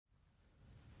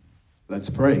Let's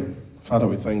pray. Father,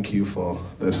 we thank you for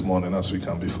this morning as we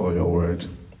come before your word.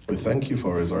 We thank you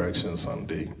for Resurrection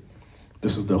Sunday.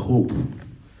 This is the hope.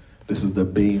 This is the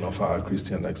bane of our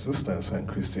Christian existence and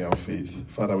Christian faith.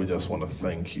 Father, we just want to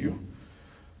thank you.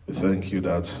 We thank you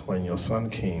that when your son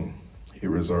came, he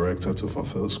resurrected to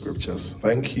fulfill scriptures.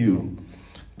 Thank you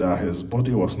that his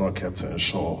body was not kept in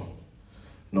Sheol,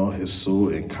 nor his soul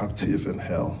in captive in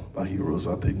hell, but he rose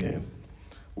up again,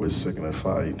 which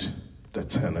signified the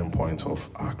turning point of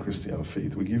our Christian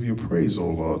faith. We give you praise, O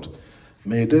Lord.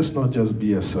 May this not just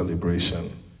be a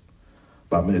celebration,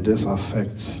 but may this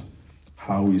affect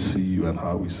how we see you and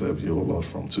how we serve you, O Lord,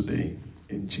 from today.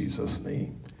 In Jesus'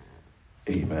 name,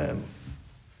 amen.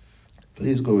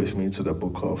 Please go with me to the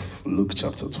book of Luke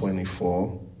chapter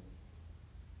 24,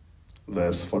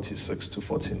 verse 46 to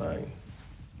 49.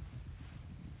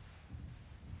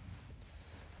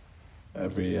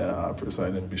 Every year, our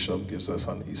presiding bishop gives us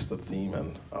an Easter theme,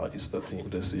 and our Easter theme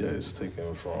this year is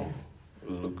taken from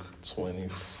Luke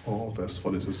 24, verse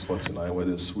 46 to 49, where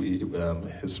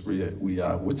we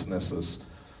are witnesses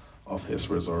of his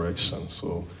resurrection.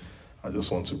 So I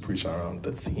just want to preach around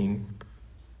the theme,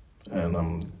 and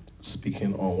I'm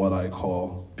speaking on what I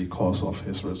call because of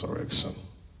his resurrection.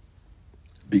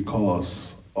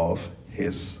 Because of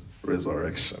his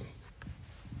resurrection.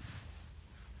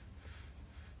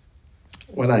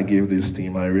 When I gave this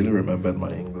theme, I really remembered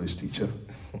my English teacher.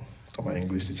 My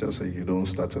English teacher said, you don't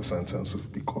start a sentence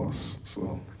with because.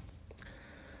 So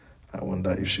I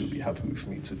wonder if she'll be happy with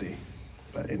me today.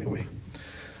 But anyway,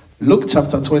 Luke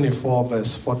chapter 24,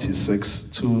 verse 46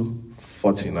 to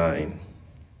 49.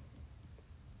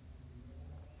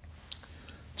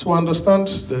 To understand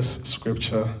this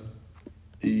scripture,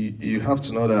 you have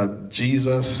to know that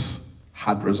Jesus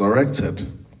had resurrected.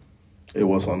 It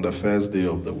was on the first day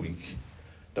of the week.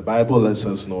 The Bible lets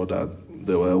us know that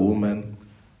there were women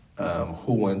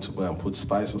who went to go and put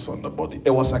spices on the body. It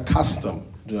was a custom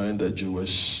during the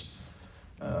Jewish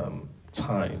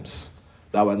times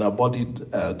that when a body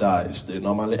dies, they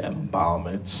normally embalm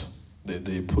it.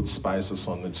 They put spices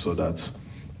on it so that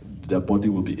the body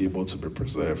will be able to be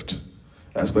preserved.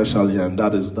 Especially, and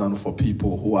that is done for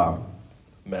people who are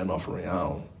men of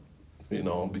renown,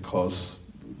 because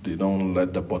they don't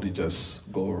let the body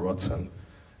just go rotten.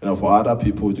 For other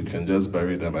people, you can just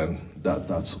bury them and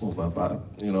that's over.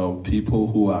 But, people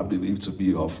who are believed to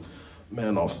be of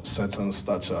men of certain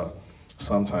stature,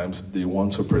 sometimes they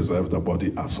want to preserve the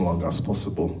body as long as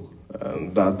possible.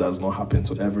 And that does not happen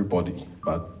to everybody,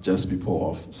 but just people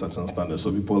of certain standards.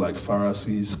 So people like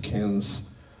Pharisees,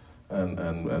 kings,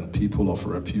 and people of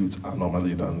repute are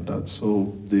normally done that.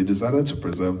 So they decided to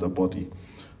preserve the body.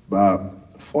 But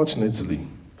fortunately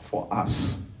for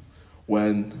us,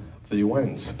 when they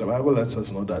went, the Bible lets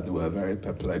us know that they were very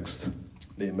perplexed.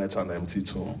 They met an empty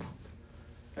tomb.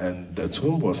 And the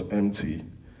tomb was empty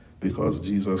because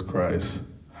Jesus Christ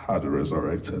had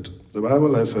resurrected. The Bible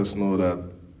lets us know that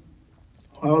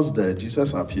whilst there,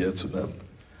 Jesus appeared to them.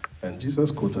 And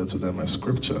Jesus quoted to them a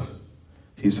scripture.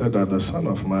 He said that the Son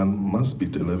of Man must be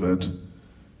delivered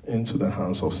into the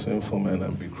hands of sinful men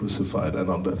and be crucified,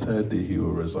 and on the third day he will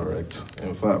resurrect.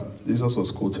 In fact, Jesus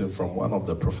was quoting from one of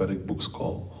the prophetic books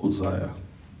called Hosea.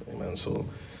 Amen. So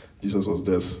Jesus was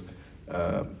just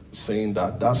saying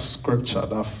that scripture,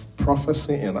 that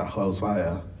prophecy in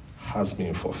Hosea has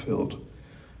been fulfilled.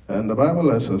 And the Bible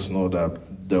lets us know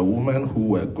that the women who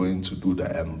were going to do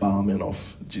the embalming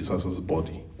of Jesus'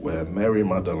 body were Mary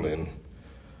Magdalene,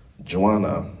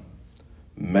 Joanna,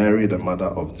 Mary, the mother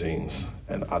of James,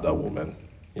 and other women.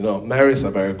 Mary is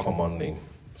a very common name.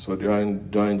 So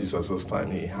during Jesus' time,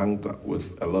 he hung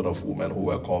with a lot of women who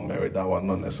were called Mary that were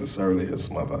not necessarily his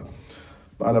mother.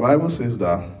 But the Bible says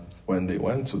that when they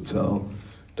went to tell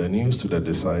the news to the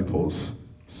disciples,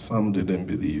 some didn't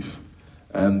believe.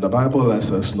 And the Bible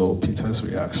lets us know Peter's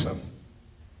reaction.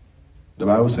 The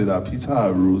Bible says that Peter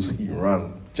arose, he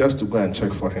ran just to go and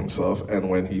check for himself. And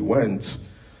when he went,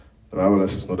 the Bible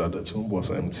lets us know that the tomb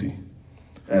was empty.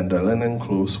 And the linen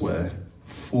clothes were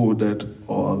folded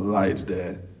or laid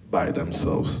there by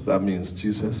themselves. That means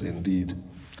Jesus indeed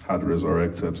had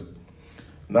resurrected.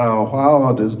 Now, while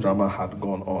all this drama had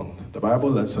gone on, the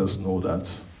Bible lets us know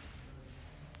that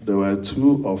there were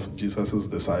two of Jesus'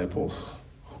 disciples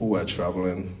who were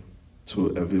traveling to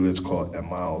a village called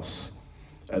Emmaus.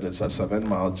 And it's a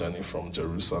 7-mile journey from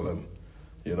Jerusalem.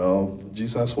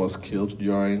 Jesus was killed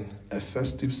during a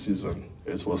festive season.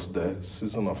 It was the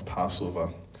season of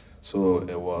Passover. So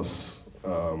it was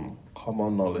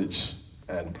common knowledge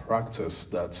and practice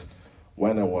that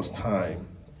when it was time,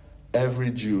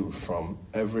 every Jew from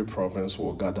every province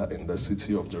will gather in the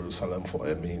city of Jerusalem for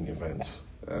a main event.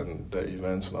 and the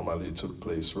event normally took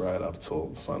place right up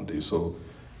till Sunday. So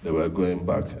they were going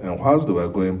back. And whilst they were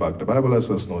going back, the Bible lets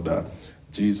us know that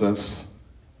Jesus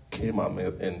came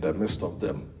in the midst of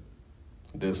them,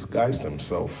 disguised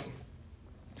himself.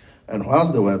 And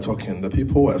whilst they were talking, the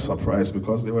people were surprised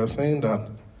because they were saying that,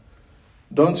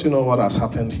 don't you know what has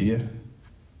happened here?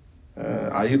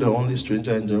 Are you the only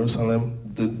stranger in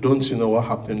Jerusalem? Don't you know what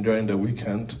happened during the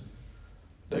weekend?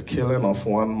 The killing of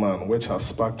one man, which has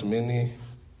sparked many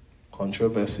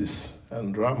controversies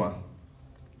and drama.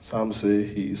 Some say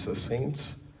he is a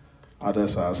saint.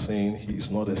 Others are saying he is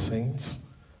not a saint.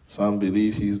 Some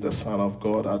believe he is the Son of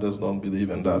God. Others don't believe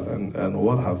in that. And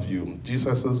what have you?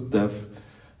 Jesus' death,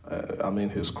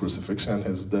 his crucifixion,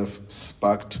 his death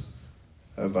sparked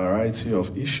a variety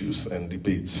of issues and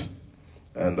debates.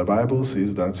 And the Bible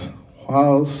says that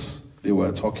whilst they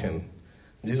were talking,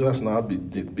 Jesus now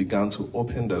began to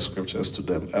open the scriptures to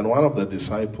them. And one of the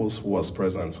disciples who was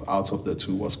present out of the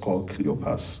two was called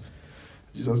Cleopas.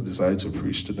 Jesus decided to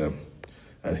preach to them.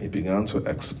 And he began to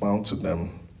expound to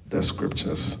them the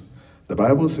scriptures. The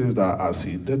Bible says that as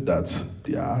he did that,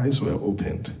 their eyes were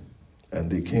opened.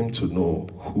 And they came to know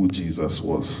who Jesus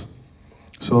was.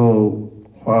 So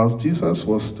whilst Jesus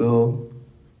was still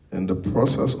in the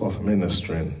process of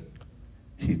ministering,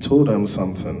 he told them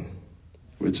something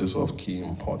which is of key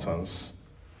importance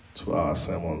to our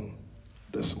sermon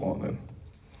this morning.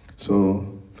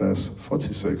 So, verse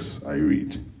 46, I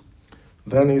read.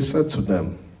 Then he said to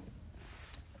them,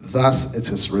 thus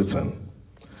it is written,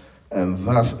 and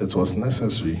thus it was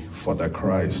necessary for the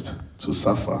Christ to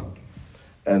suffer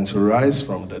and to rise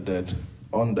from the dead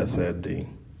on the third day,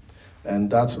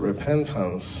 and that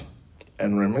repentance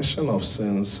and remission of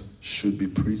sins should be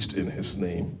preached in his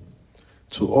name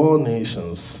to all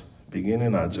nations,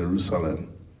 beginning at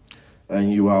Jerusalem.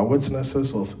 And you are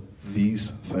witnesses of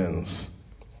these things.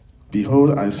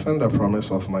 Behold, I send a promise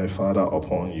of my Father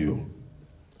upon you,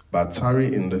 but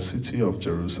tarry in the city of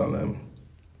Jerusalem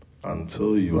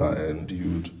until you are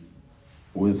endued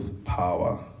with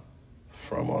power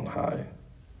from on high.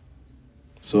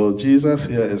 So Jesus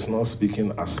here is not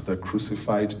speaking as the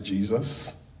crucified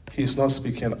Jesus. He's not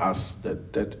speaking as the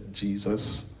dead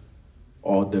Jesus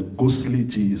or the ghostly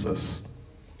Jesus.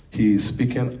 He is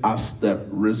speaking as the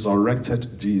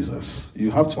resurrected Jesus.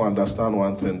 You have to understand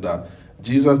one thing, that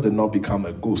Jesus did not become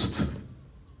a ghost.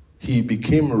 He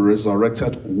became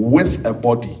resurrected with a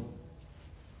body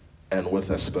and with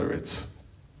a spirit.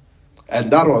 And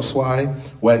that was why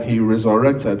when he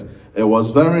resurrected, it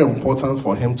was very important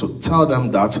for him to tell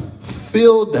them that,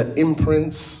 feel the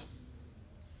imprints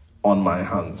on my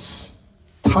hands.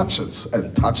 Touch it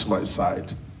and touch my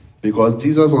side. Because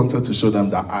Jesus wanted to show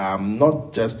them that I am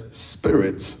not just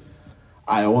spirit,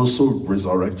 I also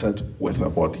resurrected with a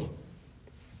body.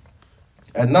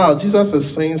 And now Jesus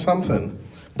is saying something,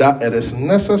 that it is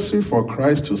necessary for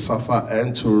Christ to suffer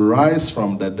and to rise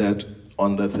from the dead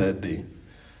on the third day.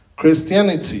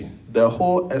 Christianity, the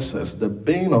whole essence, the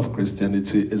bane of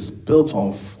Christianity, is built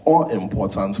on 4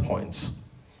 important points.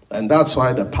 And that's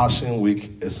why the Passion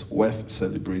Week is worth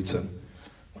celebrating.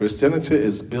 Christianity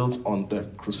is built on the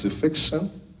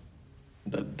crucifixion,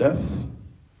 the death,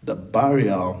 the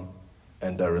burial,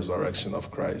 and the resurrection of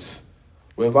Christ.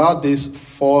 Without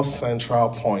these 4 central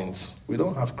points, we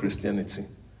don't have Christianity.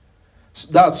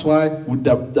 So that's why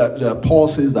the Paul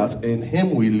says that in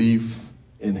him we live,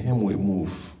 in him we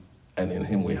move, and in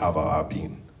him we have our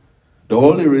being. The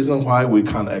only reason why we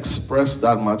can express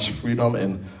that much freedom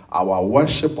in our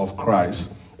worship of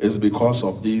Christ is because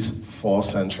of these 4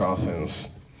 central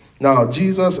things. Now,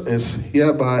 Jesus is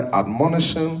hereby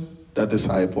admonishing the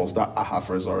disciples that I have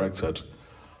resurrected.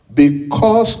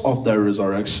 Because of the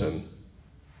resurrection,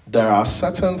 there are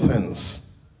certain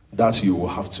things that you will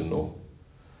have to know.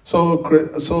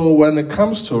 So when it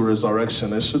comes to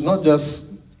resurrection, it should not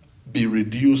just be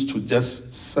reduced to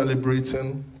just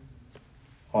celebrating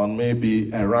on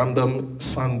maybe a random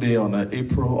Sunday on an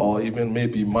April or even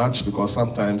maybe March, because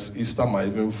sometimes Easter might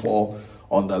even fall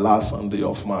on the last Sunday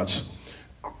of March.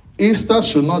 Easter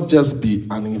should not just be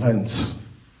an event,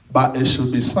 but it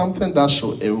should be something that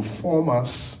should inform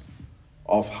us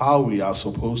of how we are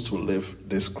supposed to live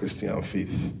this Christian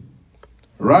faith.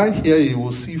 Right here, you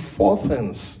will see 4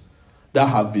 things that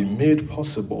have been made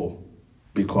possible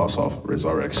because of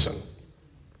resurrection.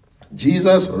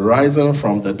 Jesus rising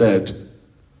from the dead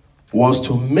was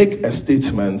to make a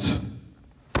statement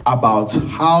about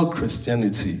how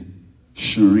Christianity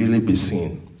should really be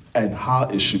seen and how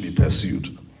it should be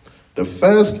pursued. The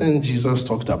first thing Jesus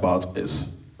talked about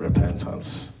is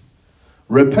repentance.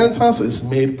 Repentance is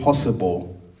made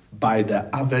possible by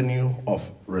the avenue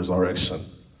of resurrection.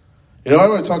 You know,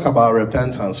 when we talk about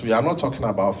repentance, we are not talking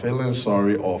about feeling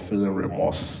sorry or feeling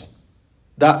remorse.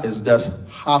 That is just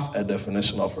half a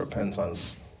definition of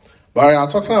repentance. But we are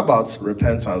talking about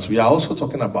repentance. We are also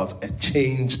talking about a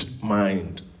changed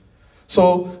mind.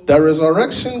 So the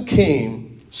resurrection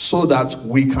came so that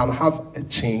we can have a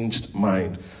changed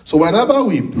mind. So whenever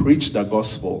we preach the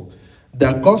gospel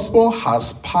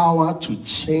has power to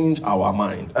change our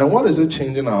mind. And what is it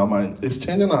changing our mind? It's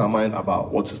changing our mind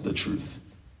about what is the truth.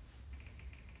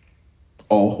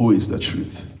 Or who is the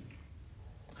truth.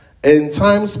 In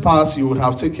times past, you would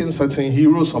have taken certain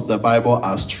heroes of the Bible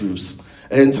as truths.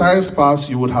 In times past,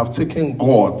 you would have taken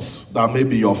gods that may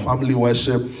be your family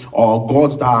worship, or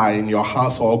gods that are in your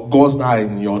house, or gods that are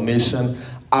in your nation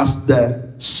as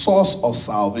the source of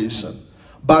salvation.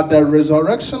 But the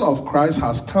resurrection of Christ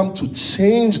has come to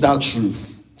change that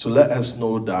truth, to let us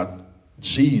know that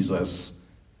Jesus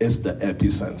is the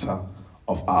epicenter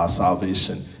of our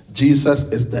salvation. Jesus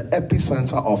is the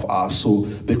epicenter of our soul,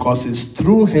 because it's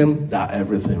through him that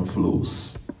everything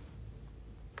flows.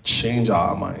 Change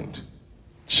our mind.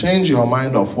 Change your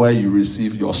mind of where you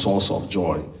receive your source of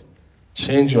joy.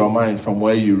 Change your mind from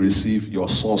where you receive your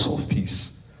source of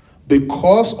peace.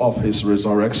 Because of his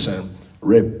resurrection,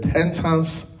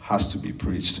 repentance has to be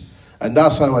preached. And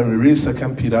that's why when we read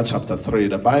 2 Peter chapter 3,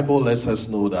 the Bible lets us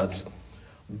know that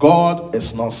God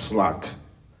is not slack,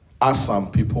 as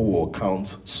some people will count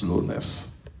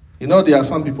slowness. You know, there are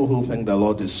some people who think the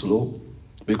Lord is slow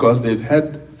because they've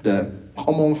heard the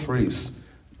common phrase,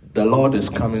 the Lord is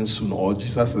coming soon, or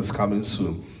Jesus is coming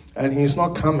soon. And he's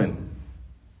not coming.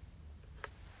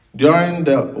 During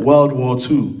the World War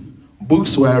II,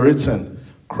 books were written,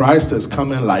 Christ is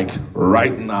coming like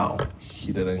right now.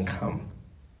 He didn't come.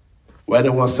 When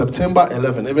it was September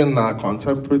 11, even in our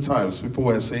contemporary times, people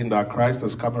were saying that Christ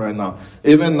is coming right now.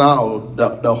 Even now,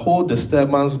 the whole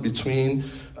disturbance between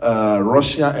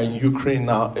Russia and Ukraine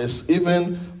now is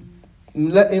even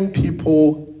letting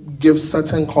people give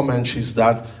certain commentaries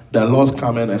that the Lord's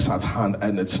coming is at hand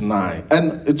and it's nigh.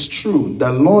 And it's true,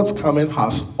 the Lord's coming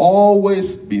has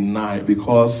always been nigh,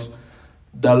 because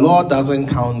the Lord doesn't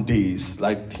count days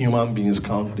like human beings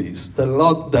count days. The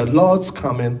Lord's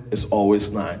coming is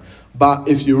always nigh. But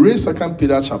if you read 2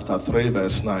 Peter chapter 3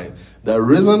 verse 9, the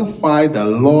reason why the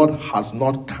Lord has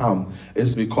not come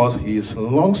is because he is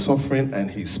long-suffering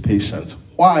and he's patient.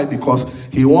 Why? Because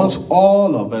he wants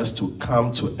all of us to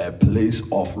come to a place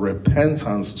of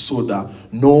repentance so that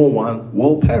no one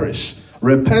will perish.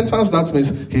 Repentance, that means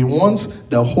he wants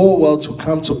the whole world to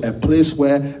come to a place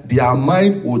where their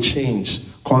mind will change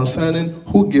concerning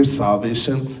who gives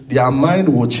salvation. Their mind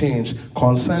will change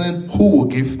concerning who will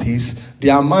give peace.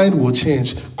 Their mind will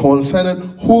change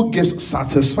concerning who gives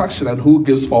satisfaction and who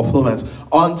gives fulfillment,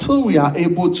 until we are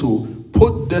able to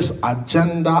put this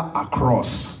agenda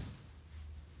across.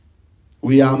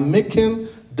 We are making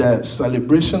the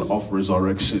celebration of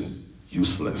resurrection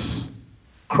useless.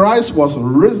 Christ was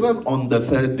risen on the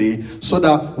third day so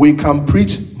that we can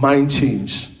preach mind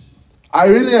change. I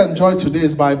really enjoyed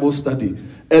today's Bible study.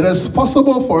 It is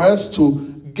possible for us to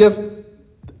give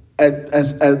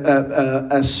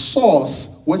a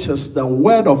source, which is the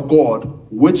word of God,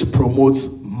 which promotes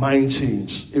mind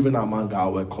change, even among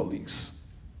our colleagues.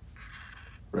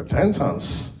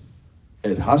 Repentance,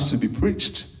 it has to be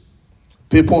preached.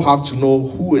 People have to know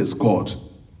who is God.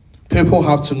 People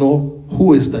have to know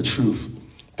who is the truth.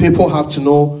 People have to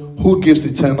know who gives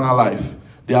eternal life.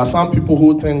 There are some people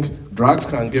who think drugs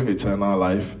can give eternal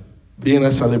life. Being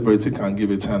a celebrity can give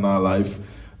eternal life.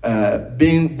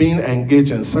 Being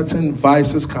engaged in certain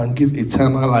vices can give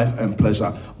eternal life and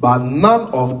pleasure. But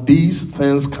none of these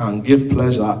things can give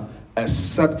pleasure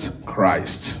except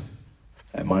Christ.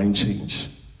 A mind change.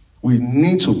 We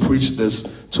need to preach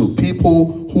this to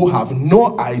people who have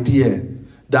no idea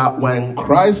that when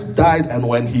Christ died and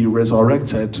when he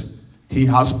resurrected, he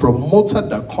has promoted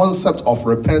the concept of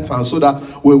repentance so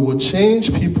that we will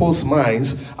change people's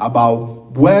minds about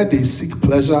where they seek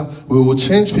pleasure. We will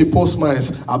change people's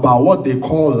minds about what they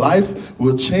call life.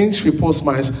 We'll change people's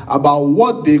minds about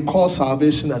what they call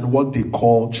salvation and what they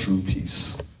call true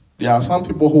peace. There are some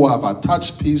people who have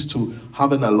attached peace to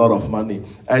having a lot of money.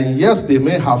 And yes, they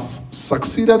may have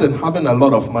succeeded in having a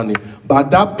lot of money,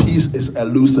 but that peace is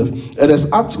elusive. It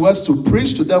is up to us to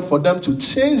preach to them for them to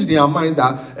change their mind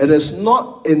that it is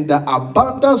not in the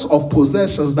abundance of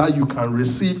possessions that you can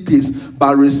receive peace,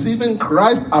 but receiving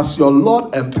Christ as your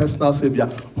Lord and personal Savior,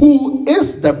 who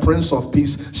is the Prince of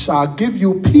Peace, shall give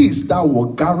you peace that will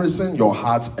garrison your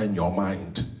heart and your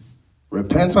mind.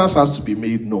 Repentance has to be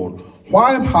made known.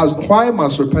 Why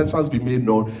must repentance be made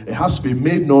known? It has to be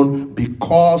made known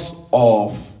because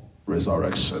of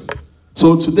resurrection.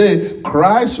 So today,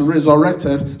 Christ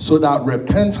resurrected so that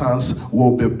repentance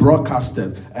will be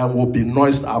broadcasted and will be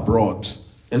noised abroad.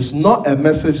 It's not a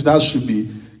message that should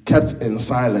be kept in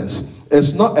silence.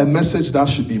 It's not a message that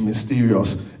should be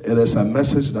mysterious. It is a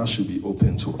message that should be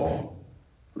open to all.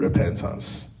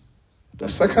 Repentance. The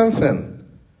second thing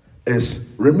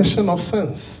is remission of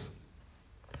sins.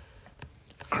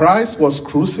 Christ was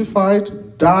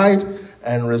crucified, died,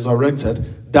 and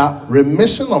resurrected, that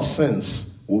remission of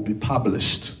sins will be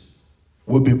published,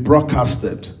 will be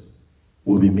broadcasted,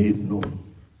 will be made known.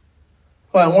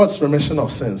 Oh, and what's remission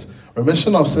of sins?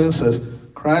 Remission of sins is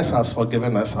Christ has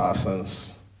forgiven us our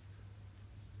sins.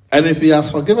 And if he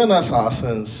has forgiven us our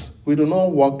sins, we do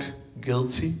not walk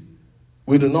guilty,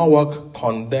 we do not walk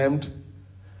condemned,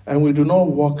 and we do not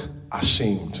walk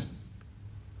ashamed.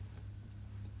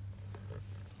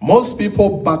 Most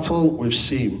people battle with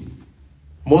shame.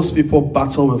 Most people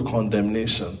battle with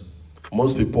condemnation.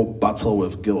 Most people battle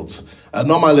with guilt. And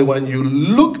normally when you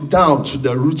look down to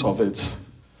the root of it,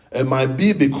 it might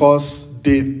be because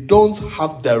they don't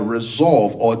have the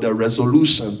resolve or the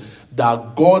resolution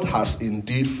that God has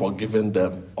indeed forgiven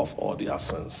them of all their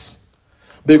sins.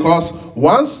 Because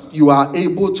once you are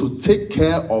able to take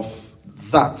care of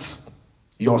that,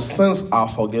 your sins are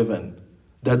forgiven.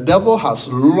 The devil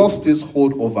has lost his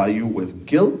hold over you with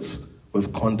guilt,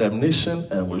 with condemnation,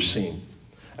 and with shame.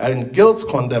 And guilt,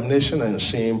 condemnation, and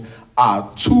shame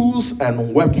are tools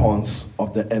and weapons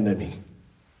of the enemy.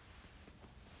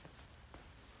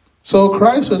 So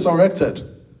Christ resurrected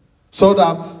so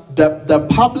that the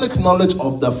public knowledge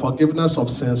of the forgiveness of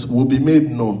sins will be made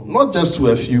known, not just to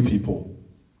a few people.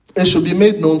 It should be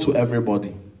made known to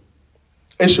everybody.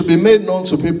 It should be made known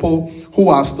to people who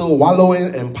are still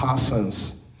wallowing in past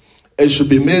sins. It should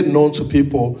be made known to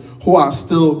people who are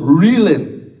still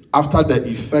reeling after the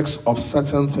effects of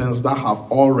certain things that have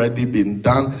already been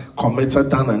done, committed,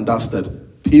 done, and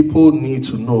dusted. People need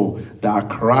to know that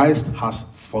Christ has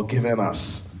forgiven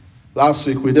us. Last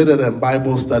week we did it in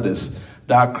Bible studies,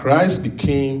 that Christ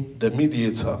became the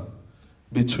mediator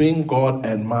between God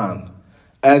and man,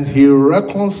 and he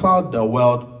reconciled the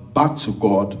world back to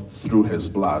God through his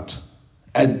blood.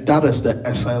 And that is the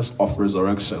essence of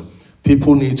resurrection.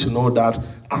 People need to know that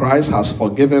Christ has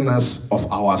forgiven us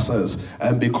of our sins.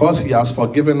 And because he has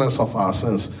forgiven us of our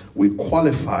sins, we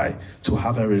qualify to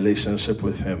have a relationship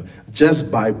with him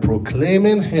just by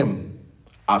proclaiming him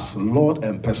as Lord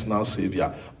and personal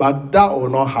Savior. But that will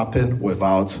not happen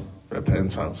without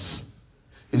repentance.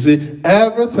 You see,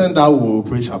 everything that we will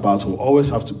preach about will always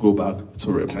have to go back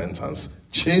to repentance.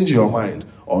 Change your mind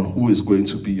on who is going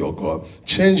to be your God.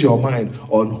 Change your mind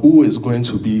on who is going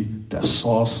to be the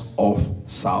source of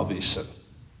salvation.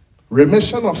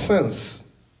 Remission of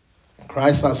sins.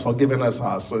 Christ has forgiven us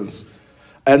our sins.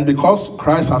 And because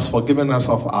Christ has forgiven us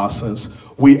of our sins,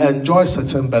 we enjoy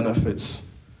certain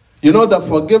benefits. You know, the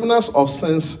forgiveness of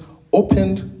sins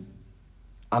opened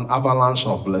an avalanche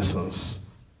of blessings.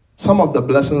 Some of the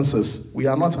blessings is we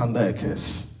are not under a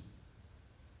curse.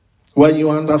 When you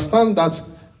understand that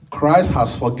Christ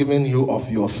has forgiven you of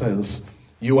your sins,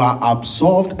 you are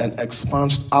absolved and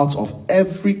expunged out of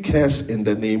every curse in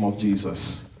the name of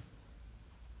Jesus.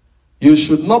 You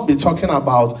should not be talking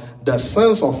about the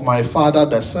sins of my father,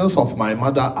 the sins of my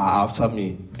mother are after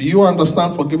me. Do you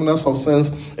understand forgiveness of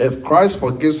sins? If Christ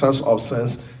forgives us of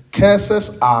sins,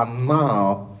 curses are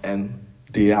now and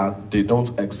they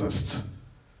don't exist.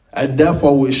 And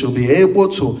therefore we should be able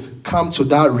to come to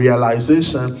that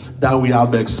realization that we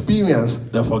have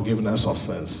experienced the forgiveness of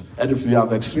sins. And if we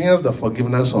have experienced the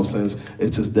forgiveness of sins,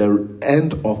 it is the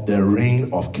end of the reign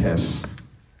of curse.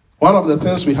 One of the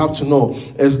things we have to know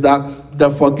is that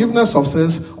the forgiveness of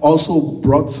sins also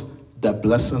brought the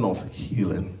blessing of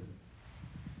healing.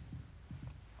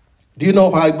 Do you know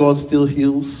why God still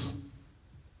heals?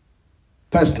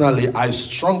 Personally, I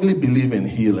strongly believe in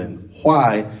healing.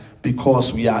 Why?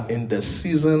 Because we are in the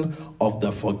season of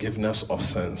the forgiveness of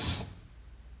sins.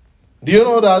 Do you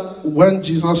know that when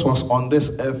Jesus was on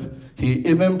this earth, he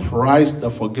even prized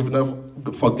the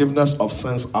forgiveness of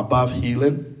sins above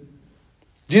healing?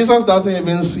 Jesus doesn't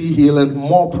even see healing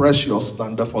more precious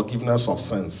than the forgiveness of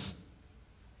sins.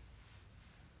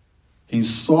 He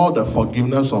saw the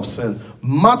forgiveness of sin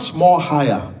much more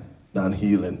higher than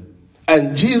healing.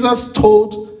 And Jesus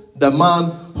told the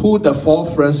man who the 4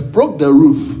 friends broke the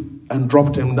roof and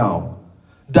dropped him down,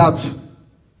 that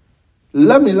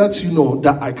let me let you know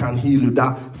that I can heal you,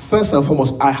 that first and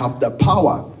foremost, I have the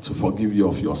power to forgive you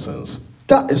of your sins.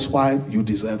 That is why you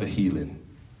deserve a healing.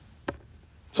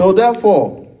 So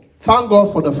therefore, thank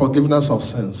God for the forgiveness of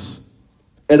sins.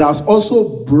 It has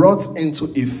also brought into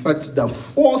effect the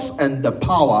force and the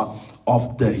power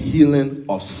of the healing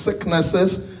of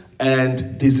sicknesses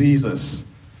and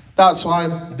diseases. That's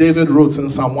why David wrote in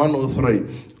Psalm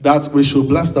 103 that we should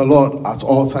bless the Lord at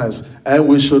all times and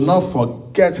we should not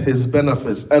forget his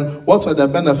benefits. And what are the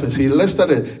benefits? He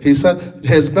listed it. He said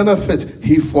his benefits,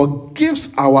 he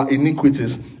forgives our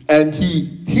iniquities and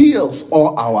he heals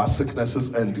all our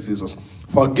sicknesses and diseases.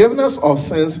 Forgiveness of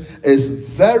sins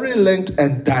is very linked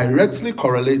and directly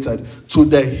correlated to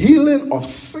the healing of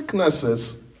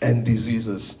sicknesses and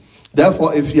diseases.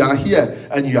 Therefore, if you are here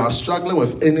and you are struggling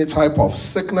with any type of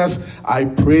sickness, I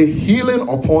pray healing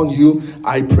upon you.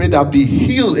 I pray that be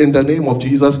healed in the name of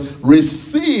Jesus.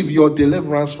 Receive your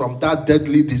deliverance from that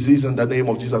deadly disease in the name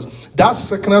of Jesus. That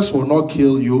sickness will not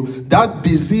kill you. That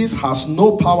disease has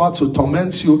no power to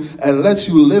torment you and let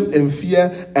you live in fear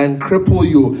and cripple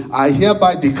you. I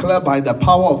hereby declare by the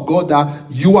power of God that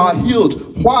you are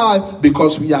healed. Why?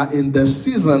 Because we are in the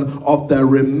season of the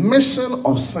remission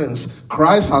of sins.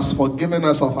 Christ has forgiven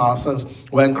us of our sins.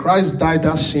 When Christ died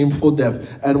that shameful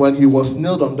death and when he was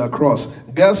nailed on the cross,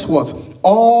 guess what?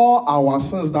 All our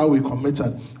sins that we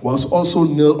committed was also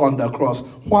nailed on the cross.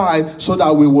 Why? So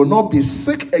that we will not be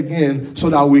sick again, so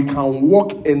that we can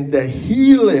walk in the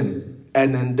healing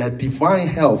and in the divine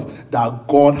health that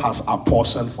God has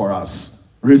apportioned for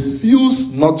us.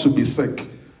 Refuse not to be sick.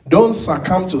 Don't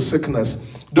succumb to sickness.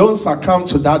 Don't succumb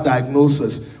to that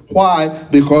diagnosis. Why?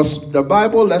 Because the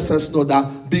Bible lets us know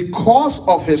that because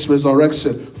of his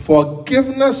resurrection,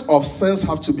 forgiveness of sins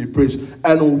have to be preached.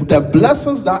 And the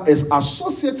blessings that is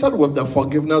associated with the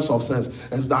forgiveness of sins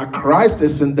is that Christ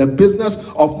is in the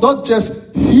business of not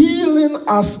just healing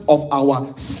us of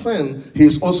our sin, he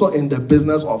is also in the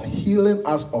business of healing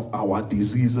us of our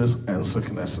diseases and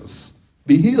sicknesses.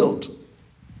 Be healed.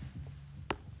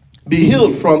 Be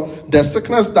healed from the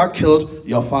sickness that killed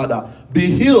your father. Be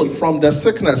healed from the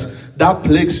sickness that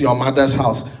plagues your mother's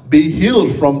house. Be healed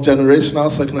from generational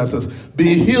sicknesses.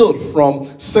 Be healed from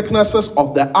sicknesses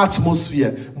of the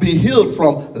atmosphere. Be healed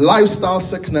from lifestyle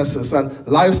sicknesses and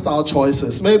lifestyle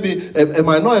choices. Maybe it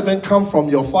might not even come from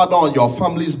your father or your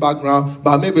family's background,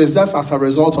 but maybe it's just as a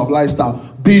result of lifestyle.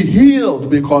 Be healed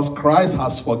because Christ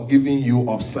has forgiven you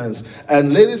of sins.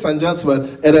 And ladies and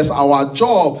gentlemen, it is our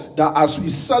job that as we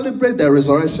celebrate the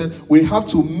resurrection, we have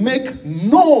to make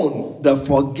known the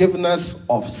forgiveness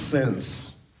of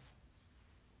sins.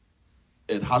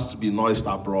 It has to be noised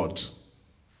abroad.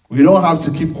 We don't have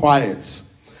to keep quiet.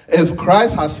 If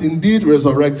Christ has indeed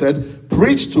resurrected,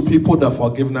 preach to people the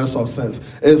forgiveness of sins.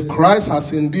 If Christ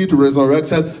has indeed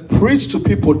resurrected, preach to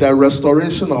people the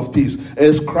restoration of peace.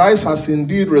 If Christ has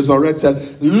indeed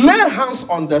resurrected, lay hands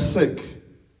on the sick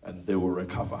and they will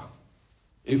recover.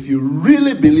 If you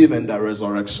really believe in the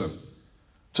resurrection,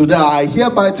 today I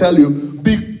hereby tell you,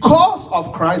 because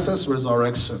of Christ's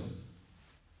resurrection,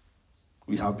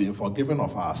 we have been forgiven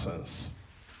of our sins.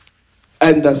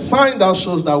 And the sign that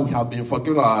shows that we have been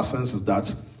forgiven of our sins is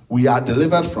that we are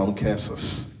delivered from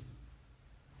curses.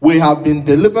 We have been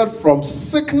delivered from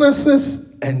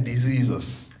sicknesses and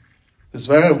diseases. It's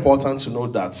very important to know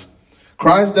that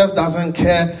Christ just doesn't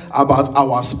care about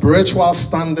our spiritual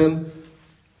standing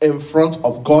in front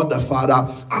of God the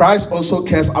Father. Christ also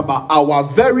cares about our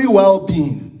very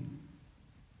well-being.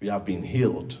 We have been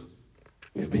healed.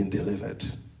 We've been delivered.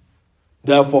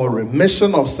 Therefore,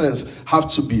 remission of sins have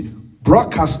to be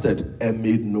broadcasted and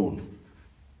made known.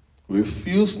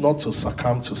 Refuse not to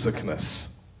succumb to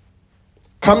sickness.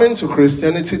 Coming to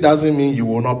Christianity doesn't mean you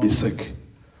will not be sick.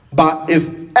 But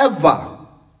if ever,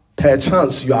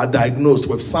 perchance, you are diagnosed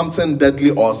with something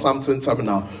deadly or something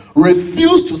terminal,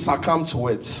 refuse to succumb to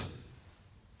it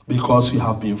because you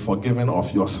have been forgiven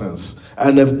of your sins.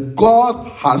 And if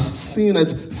God has seen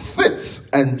it fit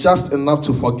and just enough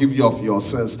to forgive you of your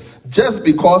sins, just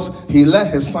because he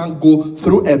let his son go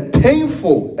through a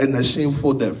painful and a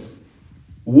shameful death,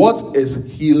 what is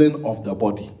healing of the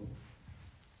body?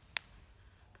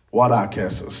 What are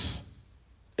curses?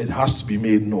 It has to be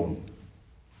made known.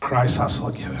 Christ has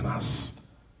forgiven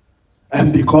us.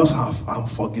 And because I'm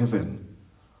forgiven,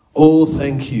 oh,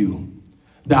 thank you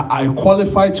that I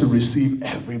qualify to receive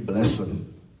every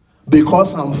blessing.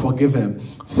 Because I'm forgiven,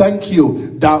 thank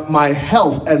you that my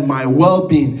health and my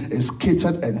well-being is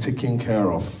catered and taken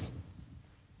care of.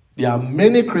 There are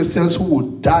many Christians who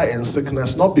would die in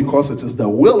sickness, not because it is the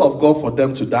will of God for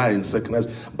them to die in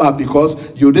sickness, but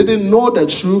because you didn't know the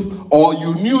truth or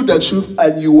you knew the truth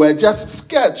and you were just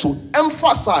scared to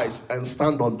emphasize and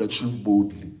stand on the truth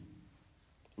boldly.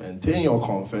 Maintain your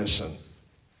confession.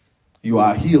 You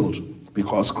are healed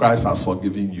because Christ has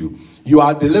forgiven you. You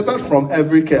are delivered from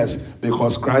every curse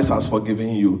because Christ has forgiven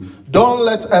you. Don't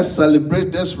let us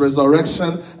celebrate this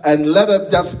resurrection and let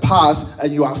it just pass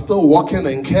and you are still walking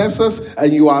in curses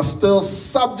and you are still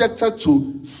subjected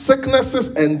to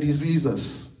sicknesses and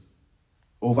diseases.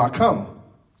 Overcome,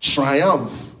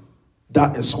 triumph.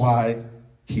 That is why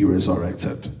he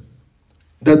resurrected.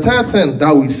 The third thing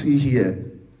that we see here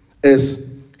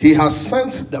is he has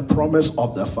sent the promise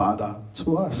of the Father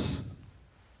to us.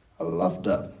 I love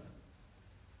that.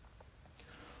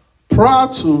 Prior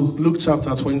to Luke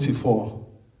chapter 24,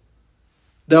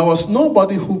 there was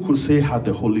nobody who could say had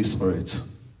the Holy Spirit,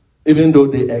 even though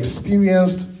they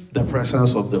experienced the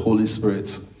presence of the Holy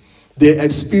Spirit. They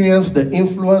experienced the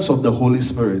influence of the Holy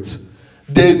Spirit.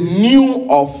 They knew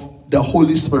of the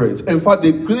Holy Spirit. In fact,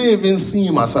 they couldn't even see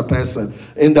him as a person.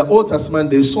 In the Old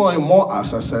Testament, they saw him more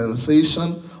as a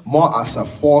sensation, more as a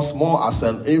force, more as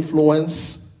an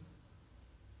influence.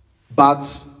 But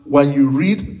when you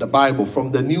read the Bible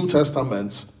from the New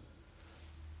Testament,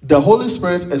 the Holy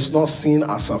Spirit is not seen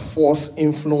as a force,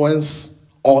 influence,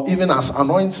 or even as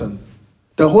anointing.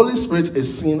 The Holy Spirit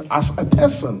is seen as a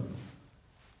person.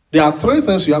 There are three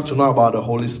things you have to know about the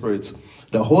Holy Spirit.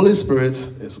 The Holy Spirit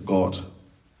is God.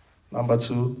 Number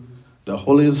two, the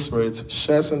Holy Spirit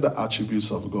shares in the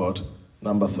attributes of God.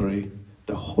 Number three,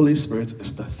 the Holy Spirit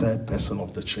is the third person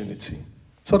of the Trinity.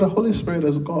 So the Holy Spirit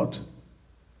is God.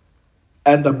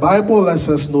 And the Bible lets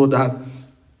us know that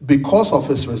because of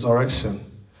his resurrection,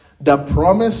 the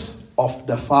promise of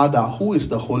the Father, who is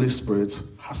the Holy Spirit,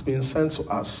 has been sent to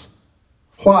us.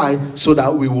 Why? So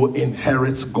that we will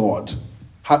inherit God.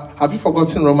 Have you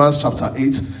forgotten Romans chapter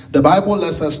 8? The Bible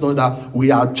lets us know that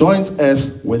we are joint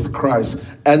heirs with Christ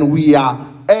and we are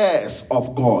heirs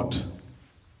of God.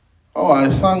 Oh, I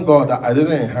thank God that I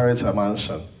didn't inherit a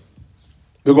mansion.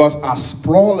 Because as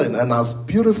sprawling and as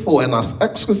beautiful and as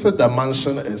exquisite the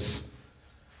mansion is,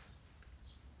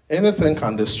 anything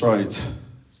can destroy it.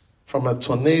 From a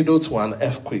tornado to an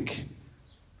earthquake.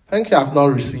 Thank you, I have not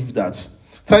received that.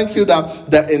 Thank you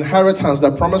that the inheritance,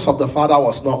 the promise of the Father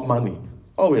was not money.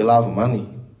 Oh, we love money.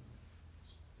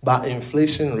 But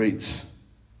inflation rates,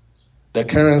 the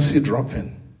currency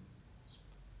dropping,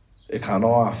 it can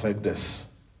all affect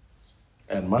this.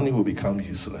 And money will become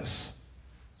useless.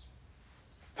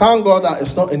 Thank God that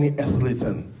it's not any earthly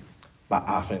thing, but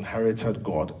I've inherited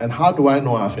God. And how do I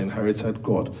know I've inherited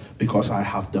God? Because I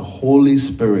have the Holy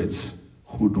Spirit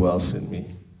who dwells in me.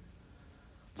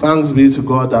 Thanks be to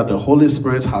God that the Holy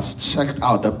Spirit has checked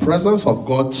out, the presence of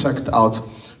God checked out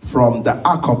from the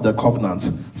Ark of the Covenant,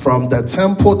 from the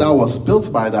temple that was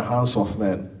built by the hands of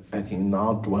men, and he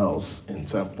now dwells in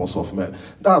temples of men.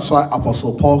 That's why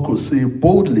Apostle Paul could say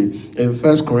boldly in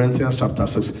 1 Corinthians chapter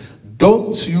 6,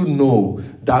 don't you know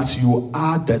that you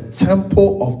are the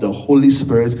temple of the Holy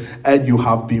Spirit and you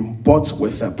have been bought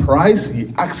with a price?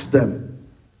 He asked them.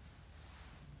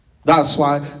 That's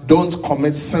why don't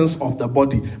commit sins of the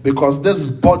body, because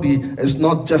this body is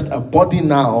not just a body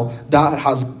now that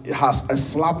has a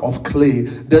slab of clay.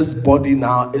 This body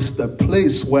now is the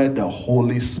place where the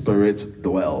Holy Spirit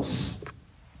dwells.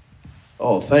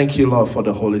 Oh, thank you, Lord, for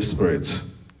the Holy Spirit.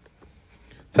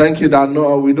 Thank you that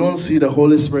no, we don't see the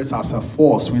Holy Spirit as a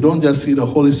force. We don't just see the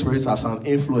Holy Spirit as an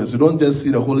influence. We don't just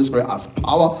see the Holy Spirit as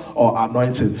power or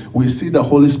anointing. We see the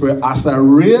Holy Spirit as a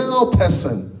real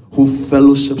person who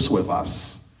fellowships with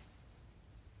us.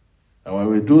 And when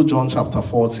we do John chapter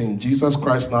 14, Jesus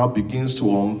Christ now begins to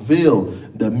unveil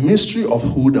the mystery of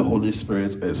who the Holy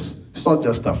Spirit is. It's not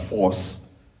just a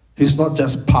force. He's not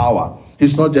just power.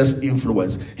 He's not just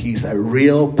influence. He's a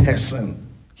real person.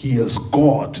 He is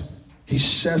God. He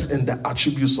shares in the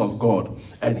attributes of God.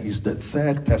 And he's the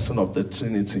third person of the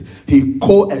Trinity. He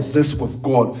coexists with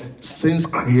God since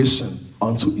creation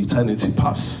unto eternity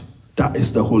past. That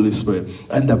is the Holy Spirit.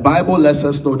 And the Bible lets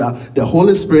us know that the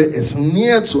Holy Spirit is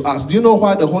near to us. Do you know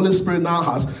why the Holy Spirit now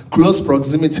has close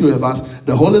proximity with us?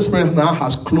 The Holy Spirit now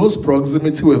has close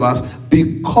proximity with us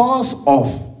because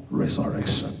of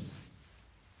resurrection.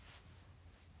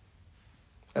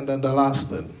 And then the last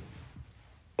thing,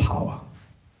 power.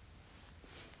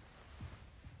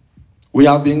 We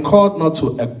have been called not to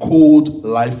a cold,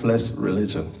 lifeless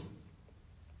religion.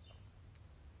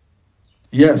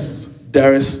 Yes,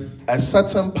 there is a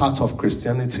certain part of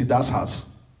Christianity that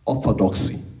has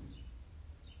orthodoxy.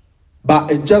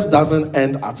 But it just doesn't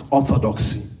end at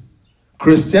orthodoxy.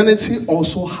 Christianity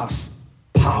also has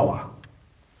power.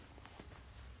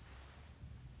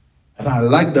 And I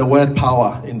like the word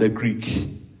power in the Greek.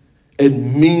 It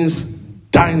means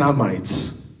dynamite.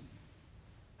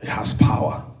 It has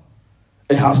power.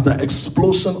 It has the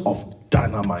explosion of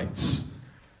dynamite.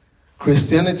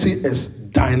 Christianity is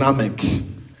dynamic.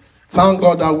 Thank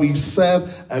God that we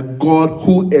serve a God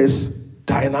who is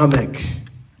dynamic.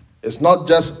 It's not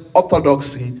just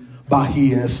orthodoxy, but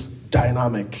he is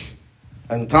dynamic.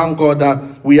 And thank God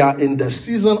that we are in the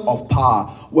season of power,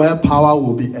 where power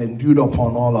will be endued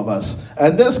upon all of us.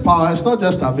 And this power is not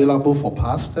just available for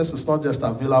pastors, it's not just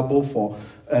available for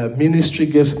ministry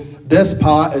gifts. This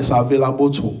power is available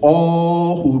to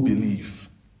all who believe.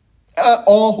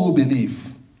 All who believe.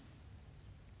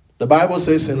 The Bible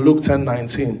says in Luke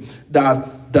 10:19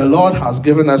 that the Lord has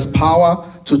given us power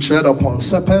to tread upon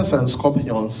serpents and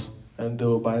scorpions, and they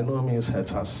will by no means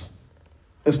hurt us.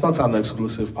 It's not an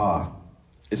exclusive power.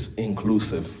 It's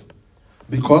inclusive.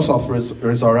 Because of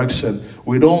resurrection,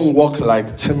 we don't walk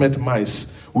like timid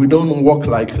mice. We don't walk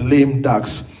like lame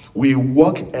ducks. We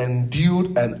walk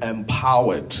endued and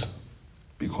empowered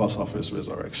because of his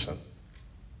resurrection.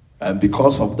 And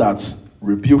because of that,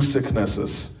 rebuke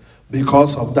sicknesses.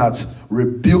 Because of that,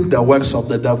 rebuke the works of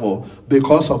the devil.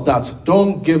 Because of that,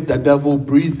 don't give the devil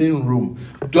breathing room.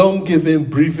 Don't give him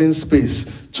breathing space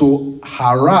to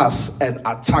harass and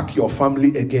attack your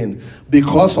family again.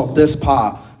 Because of this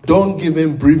power, don't give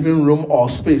him breathing room or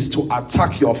space to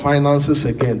attack your finances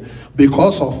again.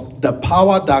 Because of the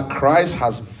power that Christ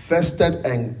has vested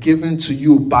and given to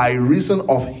you by reason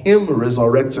of him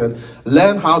resurrecting,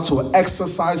 learn how to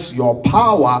exercise your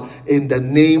power in the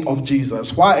name of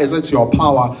Jesus. Why is it your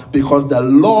power? Because the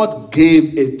Lord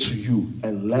gave it to you,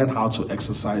 and learn how to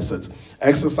exercise it.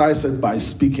 Exercise it by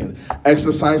speaking.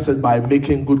 Exercise it by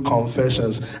making good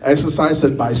confessions. Exercise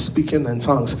it by speaking in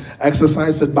tongues.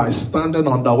 Exercise it by standing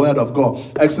on the word of God.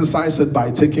 Exercise it by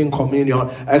taking communion.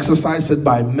 Exercise it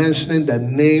by mentioning the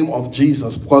name of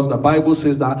Jesus. Because the Bible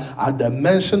says that at the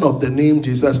mention of the name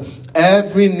Jesus,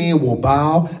 every knee will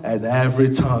bow and every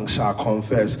tongue shall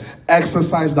confess.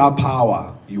 Exercise that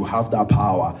power. You have that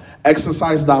power.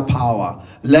 Exercise that power.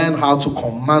 Learn how to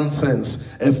command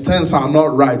things. If things are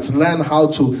not right, learn how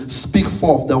to speak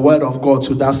forth the word of God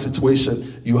to that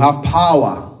situation. You have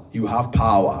power. You have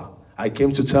power. I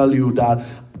came to tell you that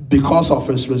because of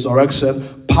his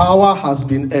resurrection, power has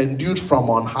been endued from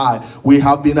on high. We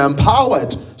have been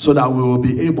empowered so that we will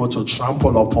be able to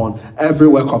trample upon every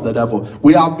work of the devil.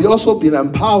 We have also been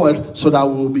empowered so that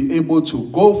we will be able to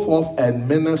go forth and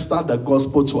minister the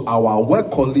gospel to our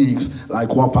work colleagues,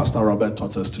 like what Pastor Robert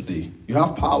taught us today. You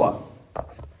have power.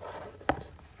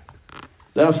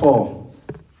 Therefore,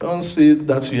 don't see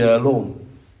that you are alone.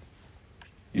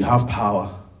 You have power.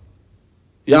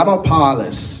 You are not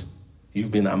powerless.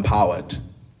 You've been empowered.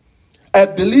 A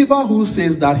believer who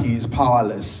says that he is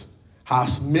powerless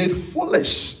has made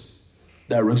foolish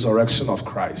the resurrection of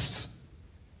Christ.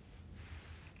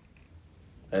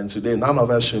 And today, none of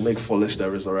us should make foolish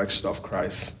the resurrection of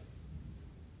Christ.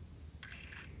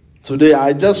 Today,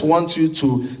 I just want you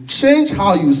to change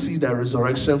how you see the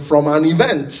resurrection from an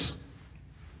event.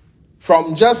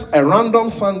 From just a random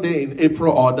Sunday in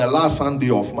April or the last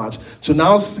Sunday of March to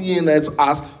now seeing it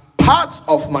as part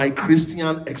of my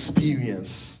Christian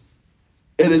experience.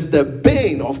 It is the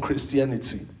bane of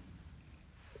Christianity.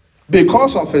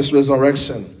 Because of his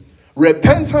resurrection,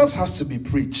 repentance has to be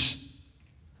preached.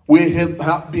 We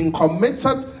have been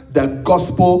committed the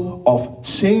gospel of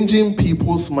changing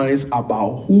people's minds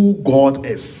about who God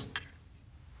is.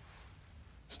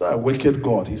 He's not a wicked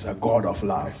God, he's a God of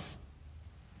love.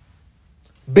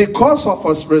 Because of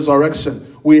his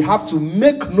resurrection, we have to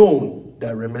make known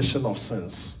the remission of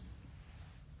sins.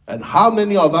 And how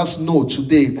many of us know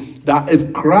today that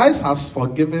if Christ has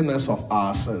forgiven us of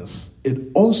our sins, it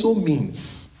also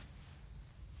means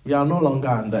we are no longer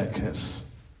under a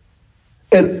curse.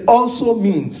 It also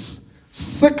means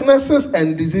sicknesses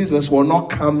and diseases will not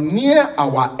come near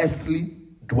our earthly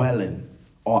dwelling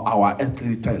or our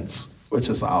earthly tent, which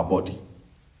is our body.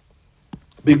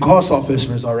 Because of his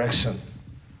resurrection,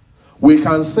 we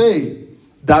can say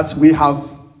that we have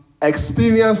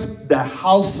experienced the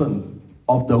housing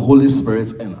of the Holy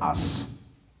Spirit in us.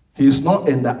 He is not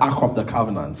in the Ark of the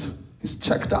Covenant. He's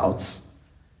checked out.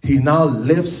 He now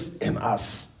lives in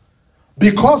us.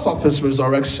 Because of his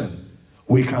resurrection,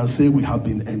 we can say we have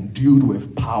been endued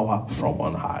with power from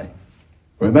on high.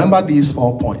 Remember these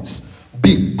 4 points.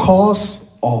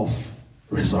 Because of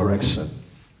resurrection.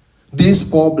 These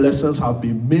 4 blessings have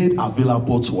been made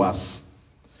available to us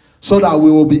so that we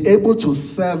will be able to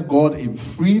serve God in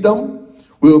freedom.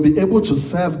 We will be able to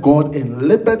serve God in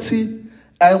liberty,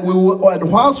 and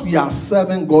whilst we are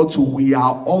serving God too, we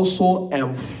are also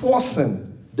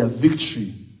enforcing the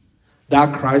victory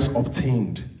that Christ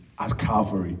obtained at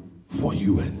Calvary for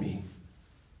you and me.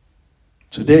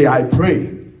 Today I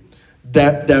pray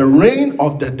the reign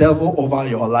of the devil over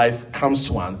your life comes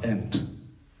to an end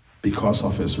because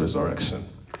of his resurrection.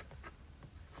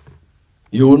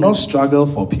 You will not struggle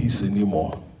for peace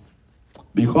anymore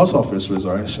because of his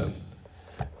resurrection.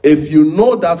 If you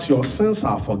know that your sins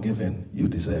are forgiven, you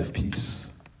deserve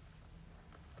peace.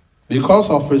 Because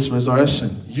of his resurrection,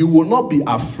 you will not be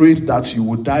afraid that you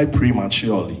will die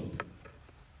prematurely.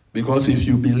 Because if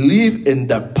you believe in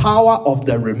the power of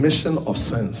the remission of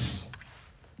sins,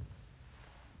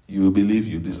 you will believe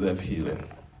you deserve healing.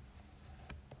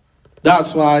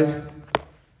 That's why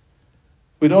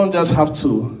we don't just have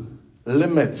to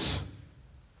limit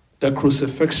the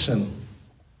crucifixion,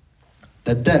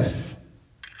 the death,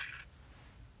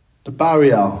 the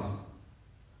burial,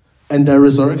 and the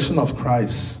resurrection of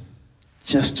Christ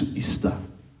just to Easter.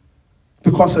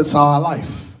 Because it's our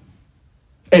life.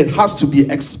 It has to be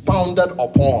expounded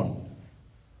upon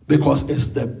because it's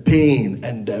the pain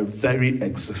and the very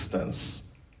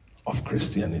existence of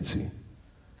Christianity.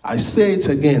 I say it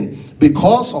again,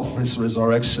 because of his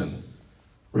resurrection,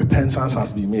 repentance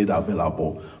has been made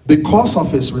available. Because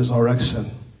of his resurrection,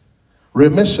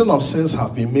 remission of sins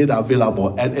have been made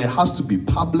available, and it has to be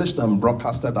published and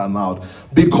broadcasted and out.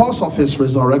 Because of his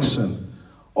resurrection,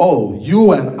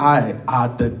 you and I are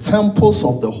the temples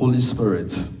of the Holy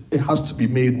Spirit. It has to be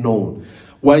made known.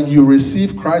 When you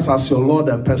receive Christ as your Lord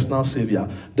and personal Savior,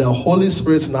 the Holy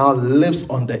Spirit now lives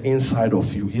on the inside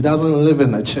of you. He doesn't live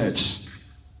in a church.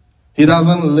 He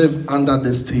doesn't live under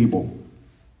this table.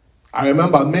 I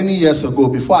remember many years ago,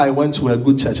 before I went to a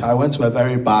good church, I went to a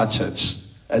very bad church.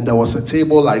 And there was a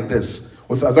table like this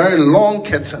with a very long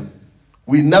curtain.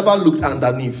 We never looked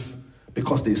underneath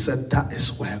because they said that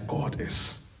is where God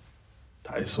is.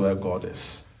 That is where God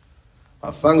is.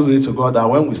 And thanks be to God that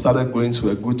when we started going to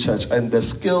a good church and the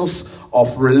scales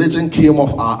of religion came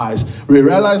off our eyes, we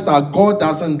realized that God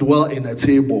doesn't dwell in a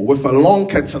table with a long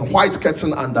curtain, white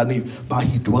curtain underneath, but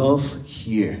he dwells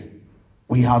here.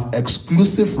 We have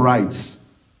exclusive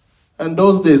rights. And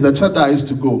those days, the church that I used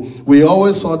to go, we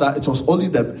always saw that it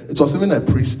was even a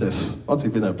priestess, not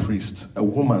even a priest, a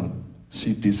woman.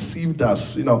 She deceived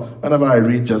us. Whenever I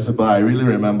read Jezebel, I really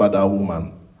remember that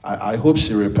woman. I hope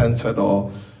she repented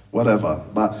or whatever.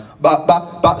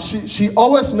 But she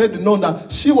always made it known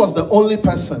that she was the only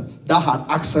person that had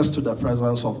access to the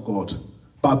presence of God.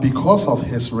 But because of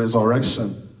his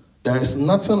resurrection, there is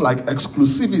nothing like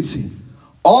exclusivity.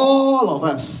 All of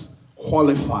us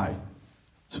qualify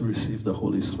to receive the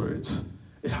Holy Spirit.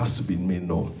 It has to be made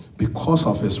known. Because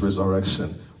of his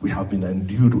resurrection, we have been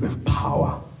endued with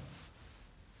power.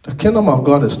 The kingdom of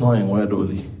God is not in word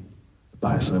only,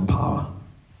 but it's in power.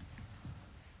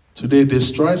 Today,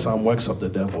 destroy some works of the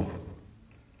devil.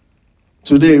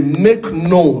 Today, make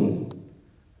known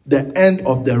the end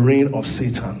of the reign of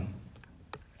Satan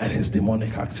and his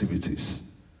demonic activities.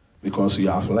 Because you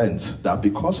have learned that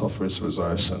because of his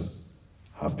resurrection,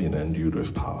 have been endued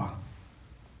with power.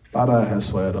 Father,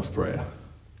 has word of prayer.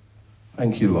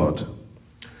 Thank you, Lord.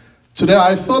 Today,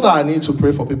 I feel that I need to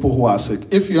pray for people who are sick.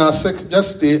 If you are sick,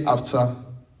 just stay after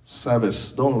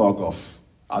service. Don't log off.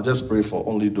 I'll just pray for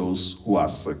only those who are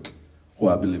sick, who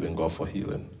are believing God for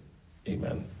healing.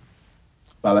 Amen.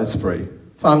 But let's pray.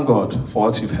 Thank God for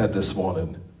what you've heard this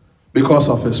morning. Because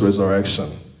of his resurrection,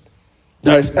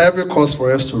 there is every cause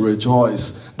for us to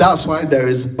rejoice. That's why there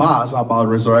is buzz about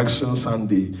Resurrection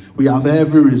Sunday. We have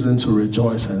every reason to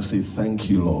rejoice and say, thank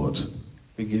you, Lord.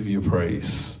 We give you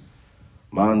praise.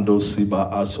 Mando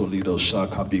siba asolido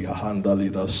shaka biga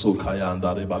handalida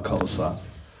sukayanda rebakausa.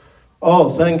 Oh,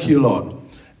 thank you, Lord.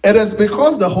 It is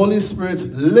because the Holy Spirit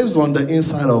lives on the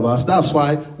inside of us. That's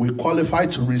why we qualify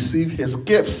to receive his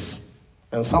gifts.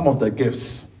 And some of the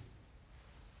gifts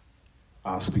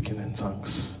are speaking in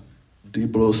tongues. We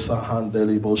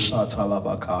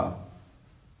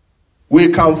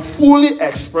can fully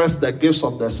express the gifts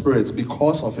of the Spirit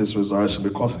because of his resurrection,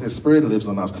 because his Spirit lives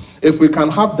in us. If we can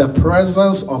have the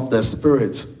presence of the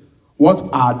Spirit, what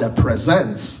are the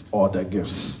presents or the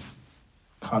gifts?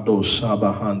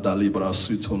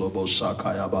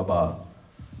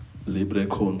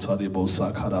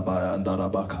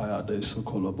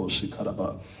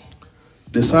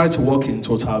 Decide to walk in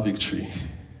total victory.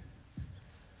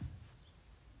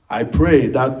 I pray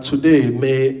that today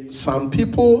may some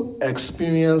people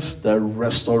experience the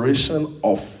restoration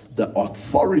of the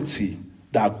authority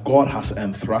that God has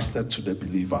entrusted to the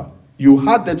believer. You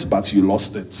had it, but you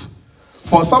lost it.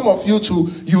 For some of you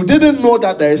too, you didn't know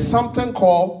that there is something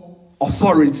called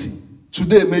authority.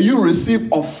 Today, may you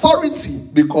receive authority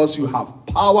because you have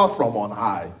power from on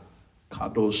high.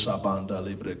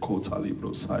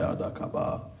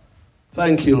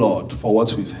 Thank you, Lord, for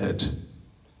what we've heard.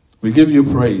 We give you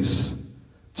praise.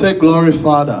 Take glory,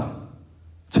 Father.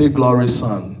 Take glory,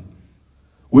 Son.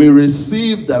 We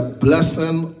receive the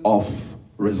blessing of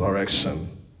resurrection.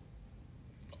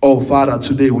 Oh, Father,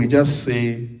 today we just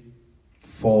say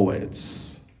 4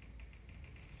 words.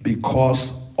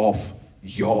 Because of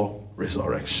your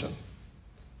resurrection.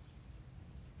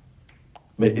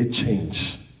 May it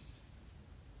change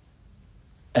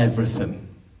everything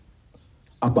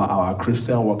about our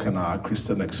Christian walk and our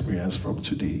Christian experience from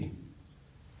today.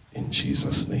 In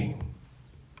Jesus' name.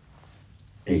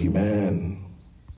 Amen.